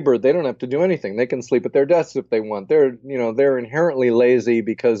 well, labor, they don't have to do anything. They can sleep at their desks if they want. They're inherently lazy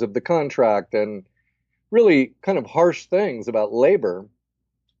because of the contract, and really kind of harsh things about labor.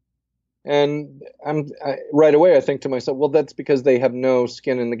 And right away, I think to myself, well, that's because they have no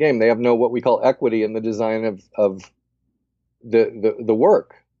skin in the game. They have no what we call equity in the design of the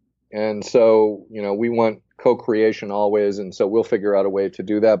work. And so, we want co-creation always. And so we'll figure out a way to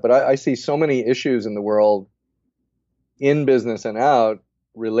do that. But I see so many issues in the world, in business and out,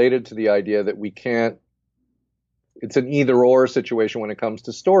 related to the idea that it's an either or situation when it comes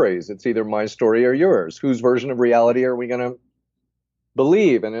to stories. It's either my story or yours. Whose version of reality are we going to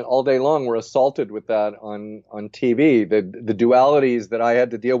believe? And all day long, we're assaulted with that on TV. The dualities that I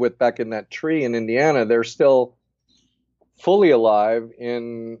had to deal with back in that tree in Indiana, they're still fully alive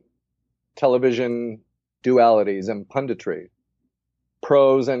in television dualities and punditry,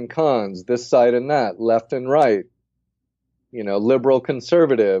 pros and cons, this side and that, left and right, liberal,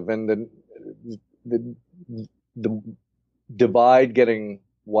 conservative, and the divide getting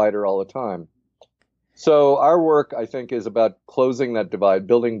wider all the time. So our work, I think, is about closing that divide,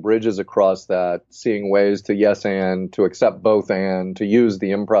 building bridges across that, seeing ways to yes and, to accept both and, to use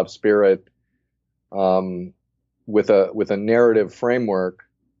the improv spirit with a narrative framework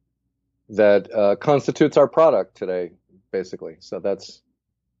that constitutes our product today, basically. So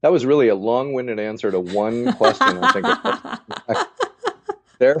that was really a long-winded answer to one question, I think.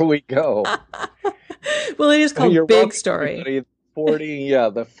 There we go. Well, it is called Big Story. Everybody.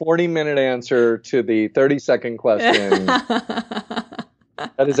 The 40-minute answer to the 30-second question.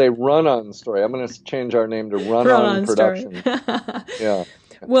 That is a run-on story. I'm going to change our name to Run-On Production. Yeah.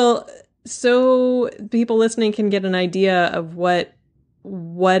 Well, so people listening can get an idea of what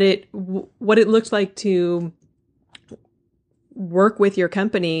it looks like to work with your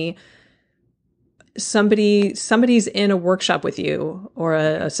company. Somebody's in a workshop with you, or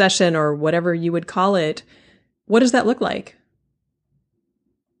a session, or whatever you would call it. What does that look like?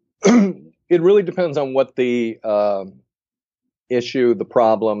 It really depends on what the issue, the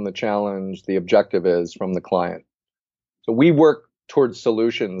problem, the challenge, the objective is from the client. So we work towards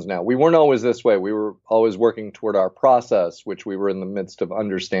solutions now. We weren't always this way. We were always working toward our process, which we were in the midst of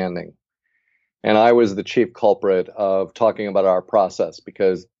understanding. And I was the chief culprit of talking about our process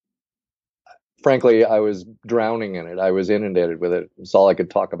because, frankly, I was drowning in it. I was inundated with it. It's all I could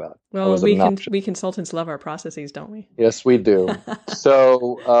talk about. Well, we consultants love our processes, don't we? Yes, we do.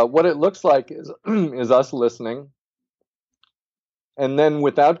 So what it looks like is us listening. And then,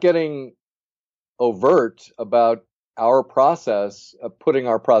 without getting overt about our process, of putting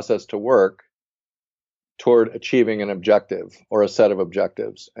our process to work toward achieving an objective or a set of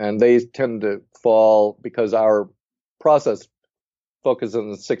objectives. And they tend to fall because our process focuses on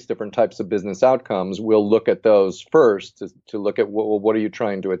the 6 different types of business outcomes. We'll look at those first to look at what are you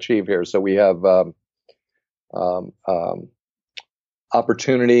trying to achieve here. So we have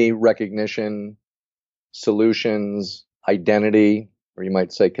opportunity, recognition, solutions, identity, or you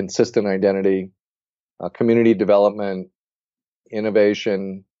might say consistent identity, community development,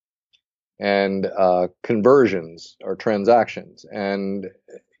 innovation, and conversions or transactions. And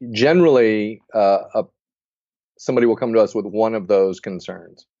generally, somebody will come to us with one of those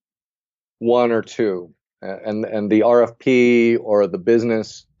concerns, one or two, and the RFP or the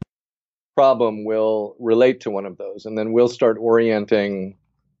business problem will relate to one of those. And then we'll start orienting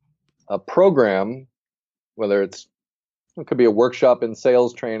a program whether it could be a workshop in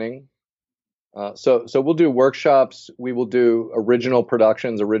sales training. So we'll do workshops. We will do original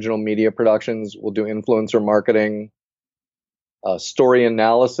productions, original media productions. We'll do influencer marketing, story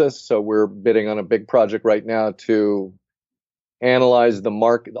analysis. So we're bidding on a big project right now to analyze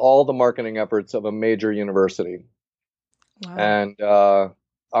all the marketing efforts of a major university. Wow. And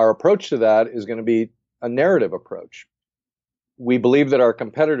our approach to that is going to be a narrative approach. We believe that our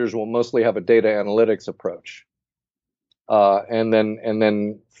competitors will mostly have a data analytics approach. And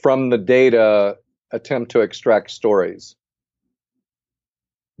then from the data, attempt to extract stories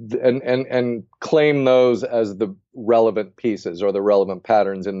and claim those as the relevant pieces or the relevant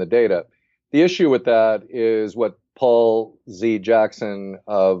patterns in the data. The issue with that is what Paul Z. Jackson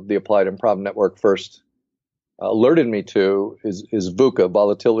of the Applied Improv Network first alerted me to is VUCA,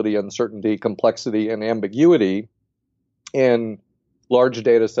 volatility, uncertainty, complexity, and ambiguity in large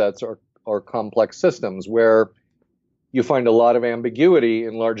data sets or complex systems, where you find a lot of ambiguity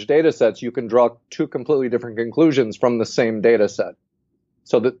in large data sets. You can draw two completely different conclusions from the same data set.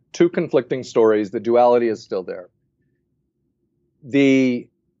 So the two conflicting stories, the duality is still there. The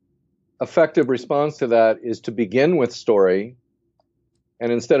effective response to that is to begin with story,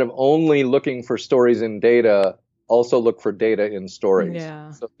 and instead of only looking for stories in data, also look for data in stories.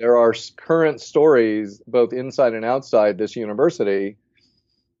 Yeah. So there are current stories, both inside and outside this university,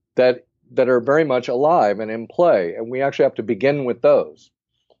 that are very much alive and in play. And we actually have to begin with those,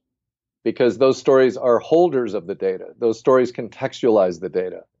 because those stories are holders of the data. Those stories contextualize the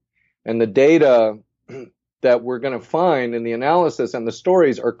data. And the data that we're going to find in the analysis and the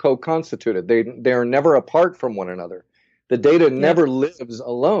stories are co-constituted. They are never apart from one another. The data never lives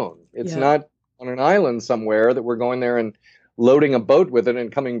alone. It's not on an island somewhere that we're going there and loading a boat with it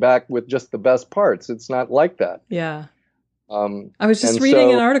and coming back with just the best parts. It's not like that. Yeah. I was just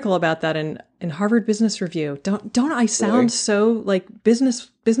reading an article about that in Harvard Business Review. Don't I sound so like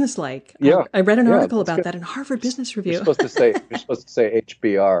business-like? Yeah. I read an article about that in Harvard Business Review. You're supposed to say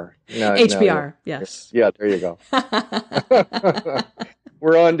HBR. No, HBR, yes. Yeah, there you go.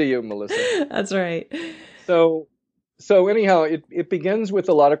 We're on to you, Melissa. That's right. So anyhow, it begins with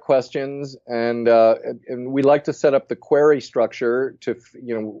a lot of questions, and we like to set up the query structure to,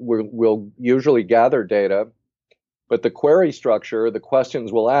 we'll usually gather data. But the query structure, the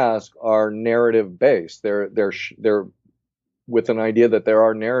questions we'll ask, are narrative based. They're with an idea that there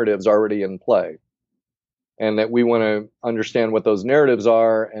are narratives already in play, and that we want to understand what those narratives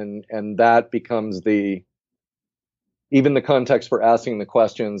are, and that becomes even the context for asking the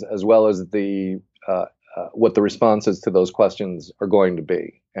questions, as well as what the responses to those questions are going to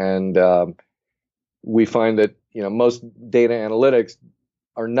be. And we find that most data analytics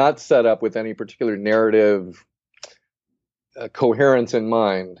are not set up with any particular narrative coherence in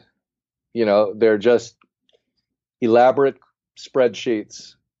mind. They're just elaborate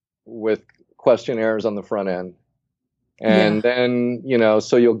spreadsheets with questionnaires on the front end. And then,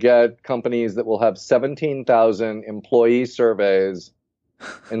 so you'll get companies that will have 17,000 employee surveys,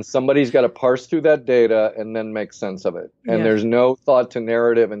 and somebody's got to parse through that data and then make sense of it. And there's no thought to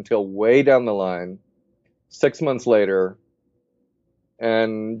narrative until way down the line, 6 months later.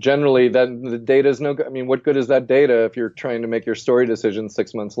 And generally, then the data is no good. I mean, what good is that data if you're trying to make your story decision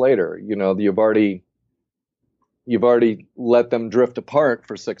 6 months later? You've already let them drift apart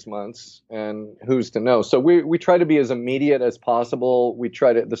for 6 months, and who's to know? So we try to be as immediate as possible.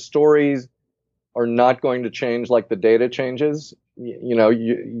 The stories are not going to change like the data changes.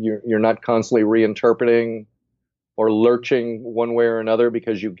 You're not constantly reinterpreting or lurching one way or another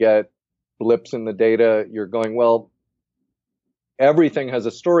because you get blips in the data. You're going, well, everything has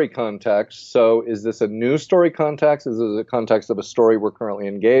a story context. So is this a new story context? Is this a context of a story we're currently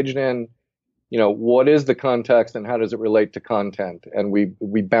engaged in? What is the context and how does it relate to content? And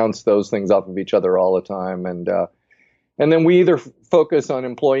we bounce those things off of each other all the time. And then we either focus on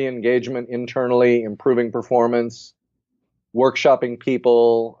employee engagement internally, improving performance, workshopping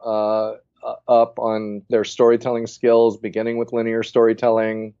people up on their storytelling skills, beginning with linear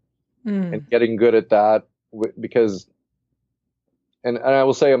storytelling and getting good at that, because and I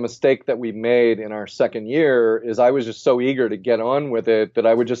will say a mistake that we made in our second year is I was just so eager to get on with it that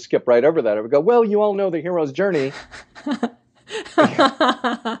I would just skip right over that. I would go, well, you all know the hero's journey.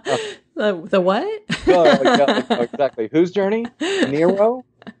 The what? Yeah, exactly. Whose journey? Nero?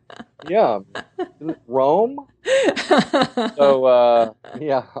 Yeah. Rome? So,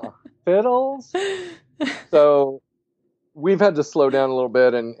 fiddles? So we've had to slow down a little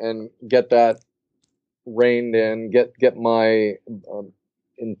bit and get that reined in, get my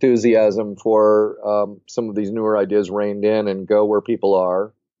enthusiasm for some of these newer ideas reined in and go where people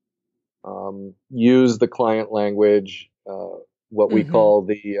are. use the client language, what we call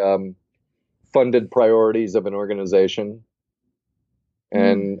the funded priorities of an organization,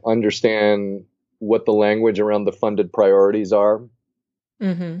 and understand what the language around the funded priorities are.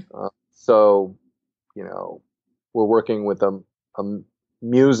 So, we're working with a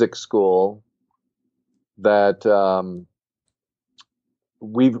music school that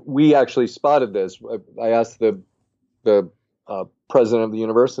we actually spotted this. I asked the president of the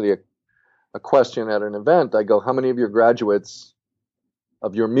university a question at an event. I go, how many of your graduates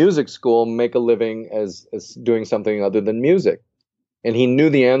of your music school make a living as doing something other than music? And he knew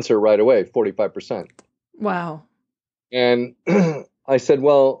the answer right away, 45%. Wow. And I said,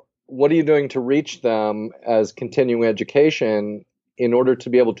 well, what are you doing to reach them as continuing education in order to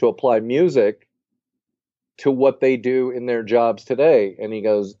be able to apply music to what they do in their jobs today? And he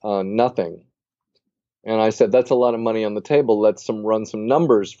goes, nothing. And I said, that's a lot of money on the table. Let's run some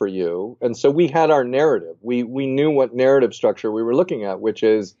numbers for you. And so we had our narrative. We knew what narrative structure we were looking at, which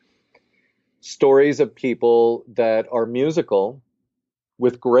is stories of people that are musical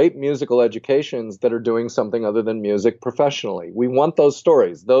with great musical educations that are doing something other than music professionally. We want those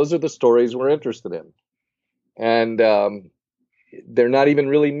stories. Those are the stories we're interested in. And they're not even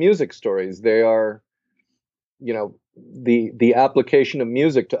really music stories. They are, the application of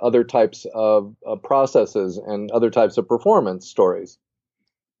music to other types of processes and other types of performance stories.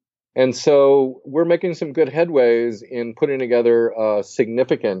 And so we're making some good headways in putting together a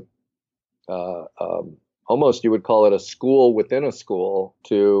significant, almost you would call it a school within a school,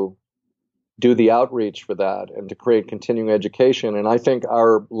 to do the outreach for that and to create continuing education. And I think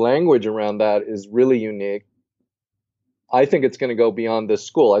our language around that is really unique. I think it's going to go beyond this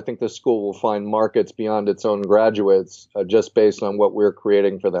school. I think this school will find markets beyond its own graduates, just based on what we're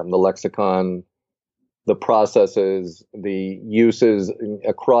creating for them, the lexicon, the processes, the uses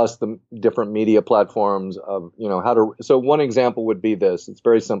across the different media platforms of, how to. So one example would be this. It's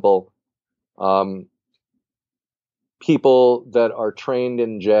very simple. People that are trained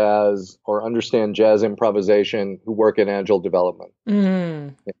in jazz or understand jazz improvisation who work in agile development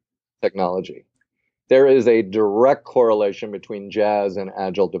technology. There is a direct correlation between jazz and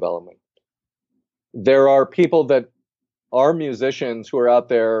agile development. There are people that are musicians who are out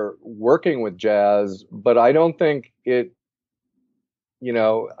there working with jazz, but I don't think it,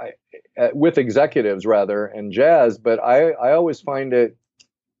 with executives rather, and jazz, but I always find it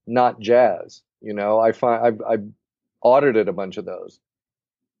not jazz. I've audited a bunch of those.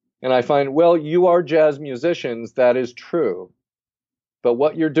 And I find, well, you are jazz musicians, that is true. But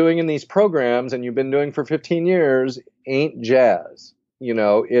what you're doing in these programs, and you've been doing for 15 years, ain't jazz.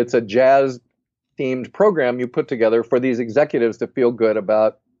 It's a jazz-themed program you put together for these executives to feel good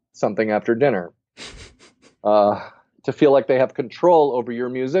about something after dinner. To feel like they have control over your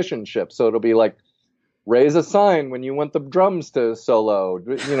musicianship. So it'll be like, raise a sign when you want the drums to solo.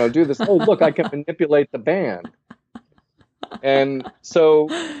 Do this. Oh, look, I can manipulate the band. And so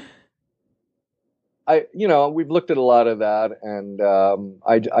we've looked at a lot of that, and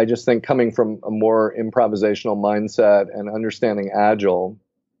I just think coming from a more improvisational mindset and understanding agile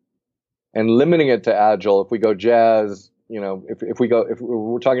and limiting it to agile, if we go jazz, if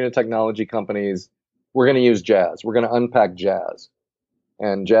we're talking to technology companies, we're going to use jazz. We're going to unpack jazz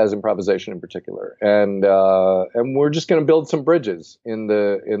and jazz improvisation in particular. And we're just going to build some bridges in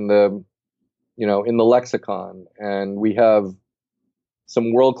the lexicon. And we have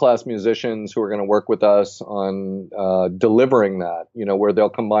some world-class musicians who are going to work with us on delivering that, where they'll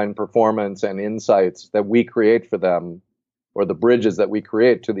combine performance and insights that we create for them, or the bridges that we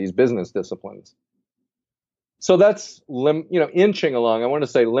create to these business disciplines. So that's, inching along. I want to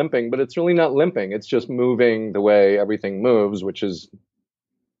say limping, but it's really not limping. It's just moving the way everything moves, which is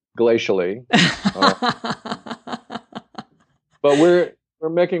glacially. But we're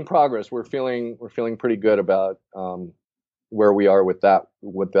making progress. We're feeling pretty good about where we are with that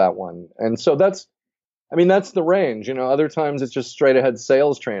one. And so that's the range. Other times it's just straight ahead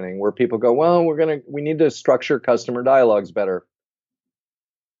sales training where people go, well, we need to structure customer dialogues better.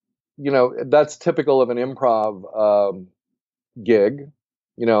 That's typical of an improv gig,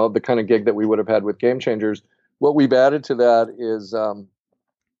 the kind of gig that we would have had with Game Changers. What we've added to that is,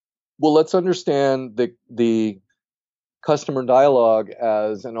 let's understand the customer dialogue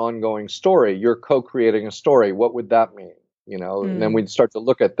as an ongoing story. You're co-creating a story. What would that mean? And then we'd start to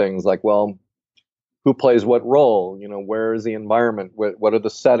look at things like, well, who plays what role? Where is the environment? What are the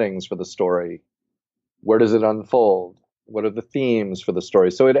settings for the story? Where does it unfold? What are the themes for the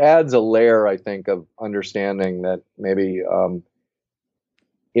story? So it adds a layer, I think, of understanding that maybe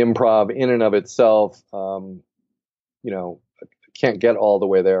improv in and of itself, can't get all the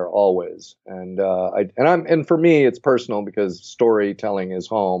way there always. And for me, it's personal because storytelling is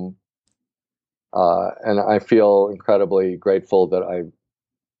home. And I feel incredibly grateful that I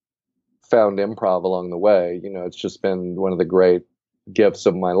found improv along the way. It's just been one of the great gifts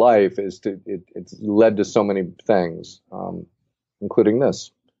of my life. It's led to so many things, including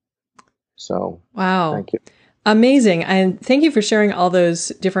this. So, wow. Thank you. Amazing. And thank you for sharing all those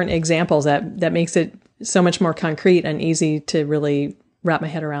different examples. That makes it so much more concrete and easy to really wrap my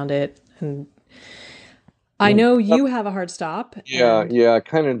head around it. And I know you have a hard stop. Yeah, I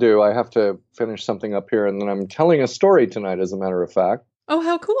kind of do. I have to finish something up here, and then I'm telling a story tonight, as a matter of fact. Oh,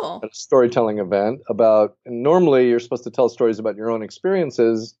 how cool. At a storytelling event normally you're supposed to tell stories about your own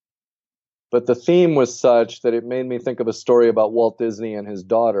experiences, but the theme was such that it made me think of a story about Walt Disney and his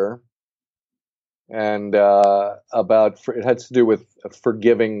daughter. And it had to do with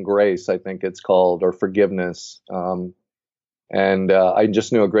forgiving grace, I think it's called, or forgiveness. I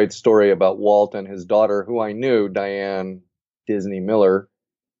just knew a great story about Walt and his daughter, who I knew, Diane Disney Miller,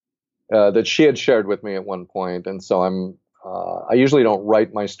 that she had shared with me at one point. And so I usually don't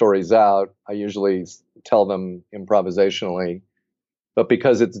write my stories out. I usually tell them improvisationally. But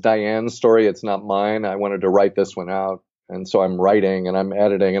because it's Diane's story, it's not mine. I wanted to write this one out. And so I'm writing and I'm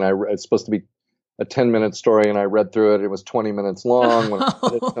editing, and it's supposed to be a 10-minute story, and I read through it. It was 20 minutes long.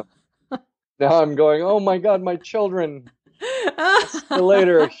 Now I'm going, oh my God, my children. See you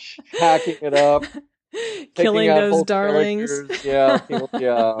later, hacking it up. Killing those darlings. Yeah.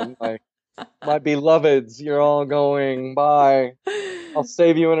 My beloveds, you're all going, bye. I'll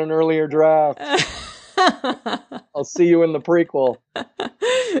save you in an earlier draft. I'll see you in the prequel.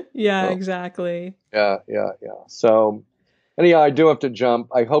 Yeah, exactly. Yeah. So, anyhow, I do have to jump.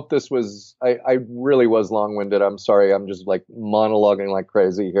 I hope this was, I really was long-winded. I'm sorry. I'm just like monologuing like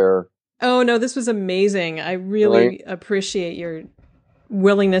crazy here. Oh, no, this was amazing. I really appreciate your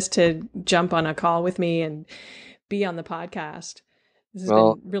willingness to jump on a call with me and be on the podcast. This has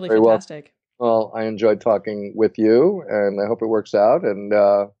been really fantastic. Well, I enjoyed talking with you, and I hope it works out. And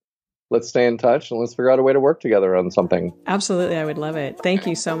let's stay in touch, and let's figure out a way to work together on something. Absolutely. I would love it. Thank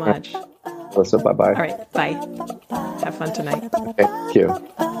you so much. Melissa, bye-bye. All right. Bye. Have fun tonight. Okay, thank you.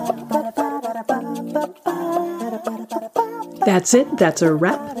 That's it. That's a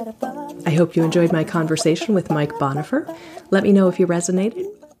wrap. I hope you enjoyed my conversation with Mike Bonifer. Let me know if you resonated.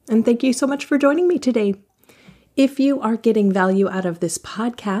 And thank you so much for joining me today. If you are getting value out of this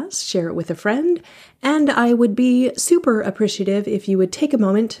podcast, share it with a friend. And I would be super appreciative if you would take a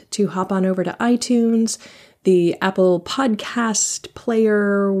moment to hop on over to iTunes, the Apple Podcast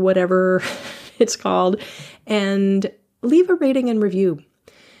Player, whatever it's called, and leave a rating and review.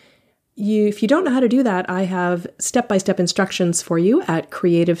 If you don't know how to do that, I have step-by-step instructions for you at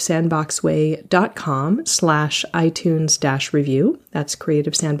creativesandboxway.com/iTunes-review. That's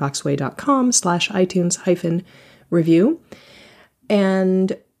creativesandboxway.com/iTunes-review.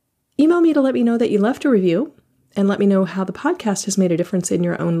 And email me to let me know that you left a review, and let me know how the podcast has made a difference in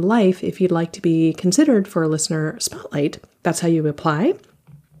your own life if you'd like to be considered for a listener spotlight. That's how you apply.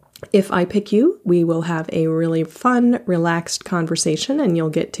 If I pick you, we will have a really fun, relaxed conversation, and you'll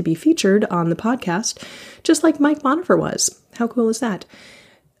get to be featured on the podcast, just like Mike Bonifer was. How cool is that?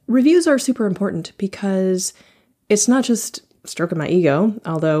 Reviews are super important because it's not just stroking my ego,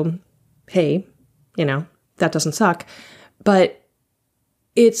 although, hey, that doesn't suck, but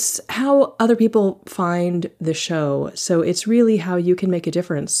it's how other people find the show. So it's really how you can make a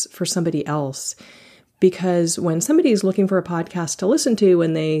difference for somebody else. Because when somebody is looking for a podcast to listen to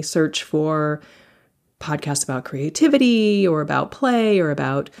and they search for podcasts about creativity or about play or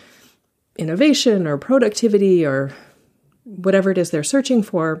about innovation or productivity or whatever it is they're searching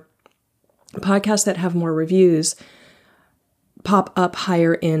for, podcasts that have more reviews pop up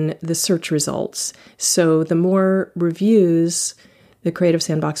higher in the search results. So the more reviews the Creative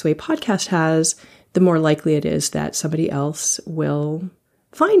Sandbox Way podcast has, the more likely it is that somebody else will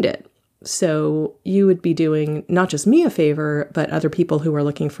find it. So you would be doing not just me a favor, but other people who are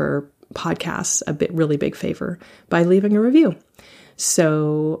looking for podcasts really big favor by leaving a review.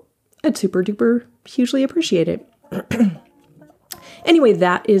 So I'd super duper hugely appreciate it. Anyway,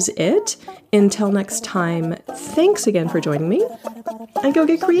 that is it. Until next time, thanks again for joining me, and go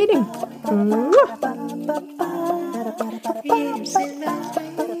get creating.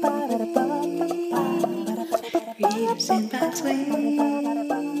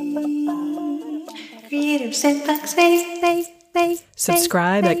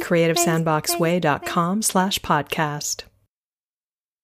 Subscribe at creativesandboxway.com/podcast.